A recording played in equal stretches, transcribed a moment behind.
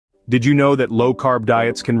Did you know that low-carb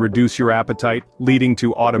diets can reduce your appetite, leading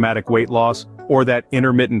to automatic weight loss? Or that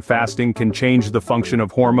intermittent fasting can change the function of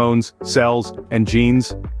hormones, cells, and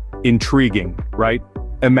genes? Intriguing, right?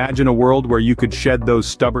 Imagine a world where you could shed those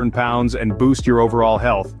stubborn pounds and boost your overall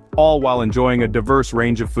health, all while enjoying a diverse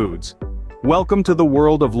range of foods. Welcome to the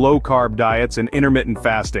world of low-carb diets and intermittent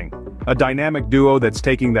fasting, a dynamic duo that's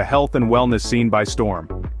taking the health and wellness scene by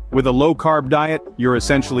storm. With a low-carb diet, you're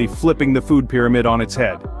essentially flipping the food pyramid on its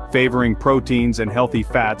head, favoring proteins and healthy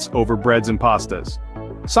fats over breads and pastas.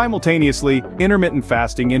 Simultaneously, intermittent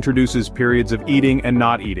fasting introduces periods of eating and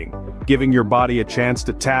not eating, giving your body a chance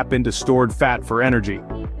to tap into stored fat for energy.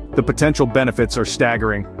 The potential benefits are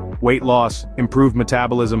staggering: weight loss, improved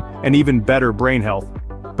metabolism, and even better brain health.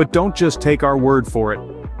 But don't just take our word for it.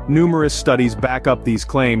 Numerous studies back up these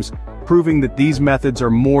claims, proving that these methods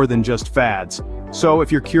are more than just fads. So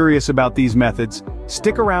if you're curious about these methods,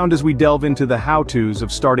 stick around as we delve into the how-tos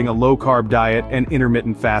of starting a low-carb diet and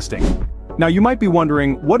intermittent fasting. Now you might be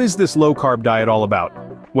wondering, what is this low-carb diet all about?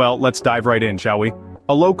 Well, let's dive right in, shall we?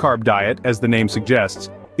 A low-carb diet, as the name suggests,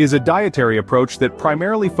 is a dietary approach that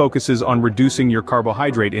primarily focuses on reducing your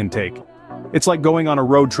carbohydrate intake. It's like going on a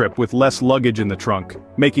road trip with less luggage in the trunk,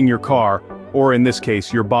 making your car, or in this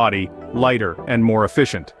case your body, lighter and more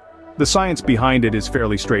efficient. The science behind it is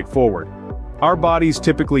fairly straightforward. Our bodies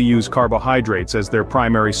typically use carbohydrates as their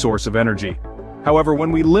primary source of energy. However,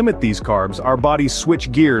 when we limit these carbs, our bodies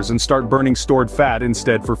switch gears and start burning stored fat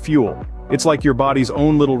instead for fuel. It's like your body's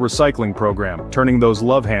own little recycling program, turning those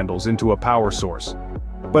love handles into a power source.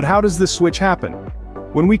 But how does this switch happen?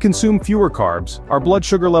 When we consume fewer carbs, our blood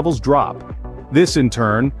sugar levels drop. This, in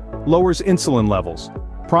turn, lowers insulin levels,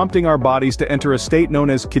 prompting our bodies to enter a state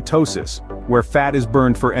known as ketosis, where fat is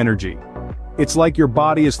burned for energy. It's like your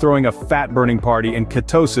body is throwing a fat-burning party and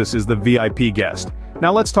ketosis is the VIP guest.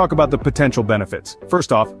 Now let's talk about the potential benefits.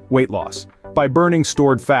 First off, weight loss. By burning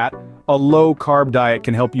stored fat, a low-carb diet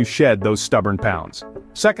can help you shed those stubborn pounds.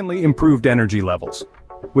 Secondly, improved energy levels.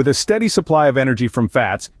 With a steady supply of energy from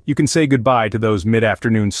fats, you can say goodbye to those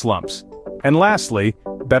mid-afternoon slumps. And lastly,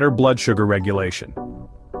 better blood sugar regulation.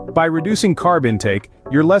 By reducing carb intake,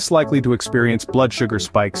 you're less likely to experience blood sugar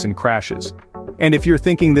spikes and crashes. And if you're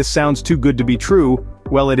thinking this sounds too good to be true,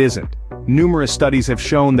 well, it isn't. Numerous studies have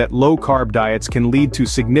shown that low-carb diets can lead to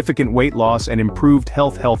significant weight loss and improved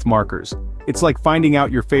health markers. It's like finding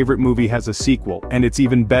out your favorite movie has a sequel, and it's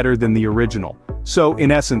even better than the original. So, in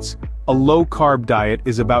essence, a low-carb diet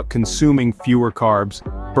is about consuming fewer carbs,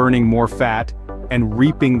 burning more fat, and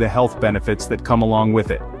reaping the health benefits that come along with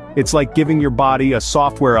it. It's like giving your body a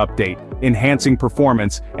software update, enhancing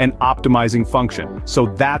performance, and optimizing function. So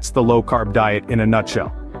that's the low-carb diet in a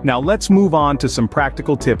nutshell. Now let's move on to some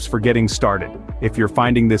practical tips for getting started. If you're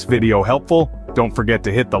finding this video helpful, don't forget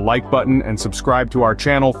to hit the like button and subscribe to our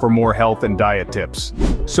channel for more health and diet tips.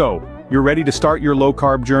 So, you're ready to start your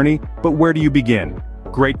low-carb journey, but where do you begin?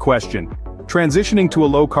 Great question. Transitioning to a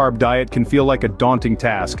low-carb diet can feel like a daunting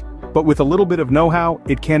task, but with a little bit of know-how,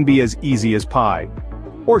 it can be as easy as pie.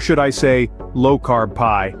 Or should I say, low-carb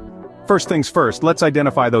pie. First things first, let's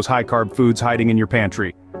identify those high-carb foods hiding in your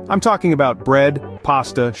pantry. I'm talking about bread,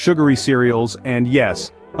 pasta, sugary cereals, and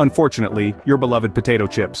yes, unfortunately, your beloved potato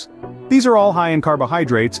chips. These are all high in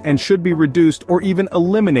carbohydrates and should be reduced or even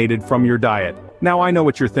eliminated from your diet. Now I know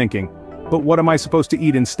what you're thinking, but what am I supposed to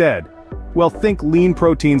eat instead? Well, think lean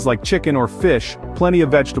proteins like chicken or fish, plenty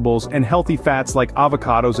of vegetables, and healthy fats like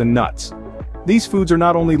avocados and nuts. These foods are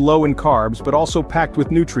not only low in carbs but also packed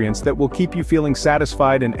with nutrients that will keep you feeling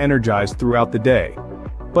satisfied and energized throughout the day.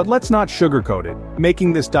 But let's not sugarcoat it.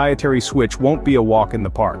 Making this dietary switch won't be a walk in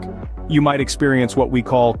the park. You might experience what we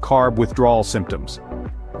call carb withdrawal symptoms.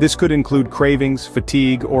 This could include cravings,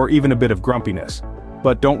 fatigue, or even a bit of grumpiness.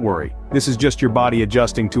 But don't worry, this is just your body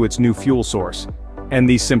adjusting to its new fuel source, and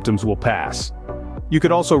these symptoms will pass. You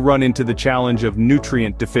could also run into the challenge of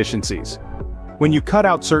nutrient deficiencies. When you cut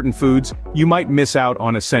out certain foods, you might miss out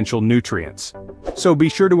on essential nutrients. So be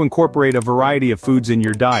sure to incorporate a variety of foods in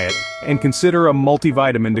your diet, and consider a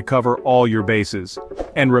multivitamin to cover all your bases.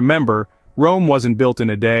 And remember, Rome wasn't built in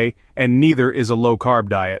a day, and neither is a low-carb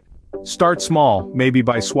diet. Start small, maybe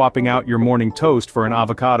by swapping out your morning toast for an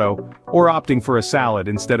avocado, or opting for a salad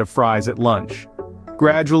instead of fries at lunch.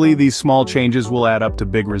 Gradually, these small changes will add up to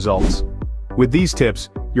big results. With these tips,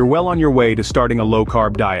 you're well on your way to starting a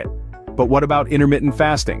low-carb diet. But what about intermittent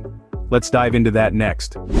fasting? Let's dive into that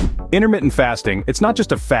next. Intermittent fasting, it's not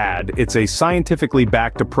just a fad, it's a scientifically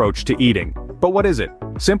backed approach to eating. But what is it?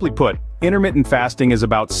 Simply put, intermittent fasting is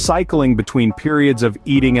about cycling between periods of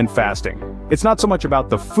eating and fasting. It's not so much about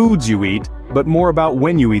the foods you eat, but more about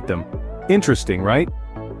when you eat them. Interesting, right?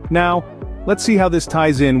 Now, let's see how this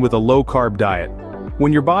ties in with a low-carb diet.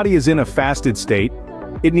 When your body is in a fasted state,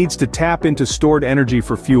 it needs to tap into stored energy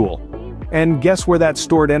for fuel. And guess where that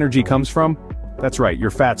stored energy comes from? That's right, your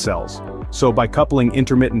fat cells. So by coupling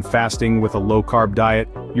intermittent fasting with a low-carb diet,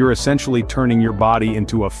 you're essentially turning your body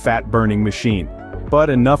into a fat-burning machine. But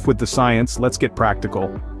enough with the science, let's get practical.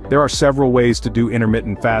 There are several ways to do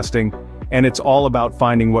intermittent fasting, and it's all about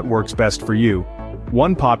finding what works best for you.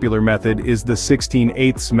 One popular method is the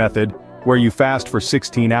 16/8 method, where you fast for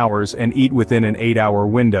 16 hours and eat within an 8-hour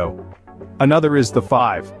window. Another is the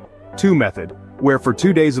 5-2 method, where for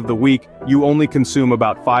 2 days of the week, you only consume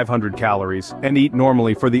about 500 calories and eat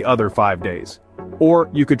normally for the other 5 days. Or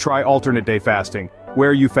you could try alternate day fasting,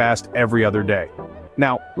 where you fast every other day.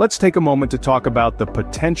 Now, let's take a moment to talk about the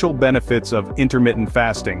potential benefits of intermittent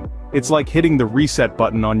fasting. It's like hitting the reset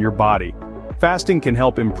button on your body. Fasting can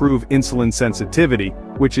help improve insulin sensitivity,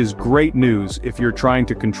 which is great news if you're trying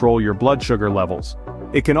to control your blood sugar levels.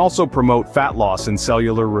 It can also promote fat loss and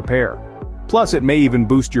cellular repair. Plus, it may even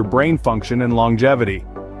boost your brain function and longevity.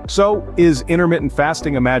 So, is intermittent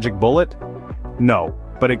fasting a magic bullet? No,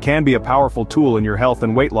 but it can be a powerful tool in your health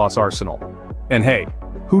and weight loss arsenal. And hey,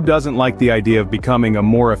 who doesn't like the idea of becoming a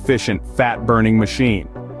more efficient, fat-burning machine?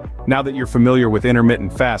 Now that you're familiar with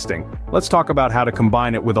intermittent fasting, let's talk about how to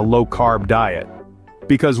combine it with a low-carb diet.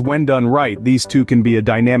 Because when done right, these two can be a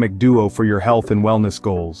dynamic duo for your health and wellness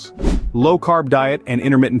goals. Low-carb diet and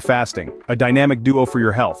intermittent fasting, a dynamic duo for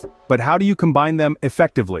your health. But how do you combine them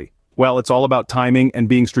effectively? Well, it's all about timing and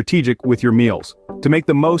being strategic with your meals. To make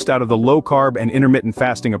the most out of the low-carb and intermittent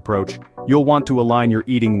fasting approach, you'll want to align your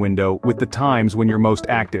eating window with the times when you're most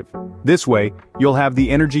active. This way, you'll have the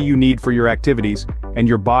energy you need for your activities, and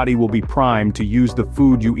your body will be primed to use the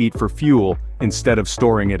food you eat for fuel instead of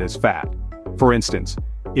storing it as fat. For instance,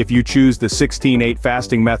 if you choose the 16/8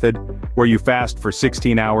 fasting method, where you fast for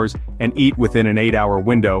 16 hours and eat within an 8-hour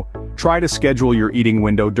window, try to schedule your eating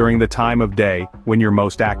window during the time of day when you're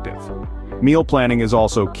most active. Meal planning is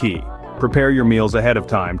also key. Prepare your meals ahead of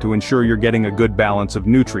time to ensure you're getting a good balance of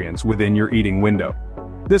nutrients within your eating window.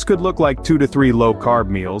 This could look like 2 to 3 low-carb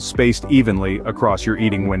meals spaced evenly across your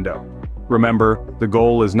eating window. Remember, the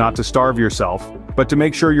goal is not to starve yourself, but to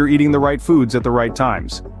make sure you're eating the right foods at the right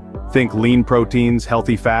times. Think lean proteins,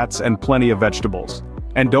 healthy fats, and plenty of vegetables.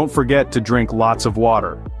 And don't forget to drink lots of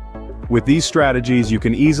water. With these strategies, you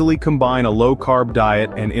can easily combine a low-carb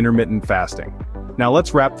diet and intermittent fasting. Now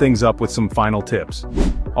let's wrap things up with some final tips.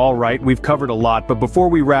 Alright, we've covered a lot, but before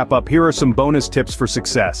we wrap up, here are some bonus tips for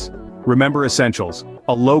success. Remember essentials.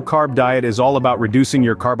 A low-carb diet is all about reducing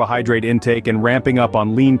your carbohydrate intake and ramping up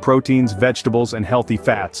on lean proteins, vegetables, and healthy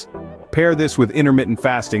fats. Pair this with intermittent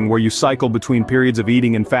fasting, where you cycle between periods of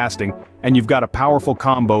eating and fasting, and you've got a powerful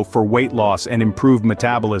combo for weight loss and improved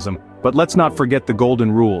metabolism. But let's not forget the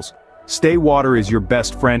golden rules. Stay water is your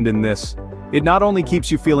best friend in this. It not only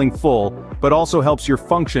keeps you feeling full, but also helps your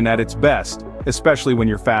function at its best, especially when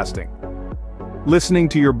you're fasting. Listening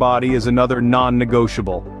to your body is another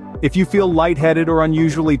non-negotiable. If you feel lightheaded or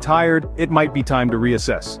unusually tired, it might be time to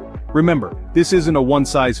reassess. Remember, this isn't a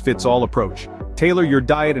one-size-fits-all approach. Tailor your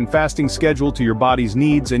diet and fasting schedule to your body's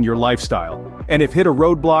needs and your lifestyle. And if hit a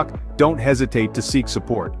roadblock, don't hesitate to seek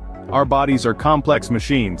support. Our bodies are complex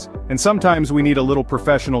machines, and sometimes we need a little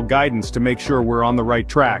professional guidance to make sure we're on the right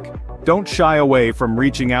track. Don't shy away from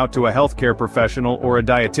reaching out to a healthcare professional or a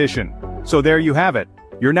dietitian. So there you have it.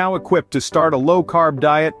 You're now equipped to start a low-carb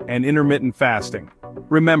diet and intermittent fasting.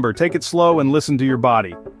 Remember, take it slow and listen to your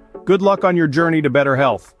body. Good luck on your journey to better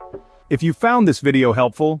health. If you found this video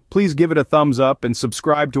helpful, please give it a thumbs up and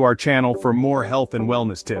subscribe to our channel for more health and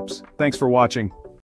wellness tips. Thanks for watching.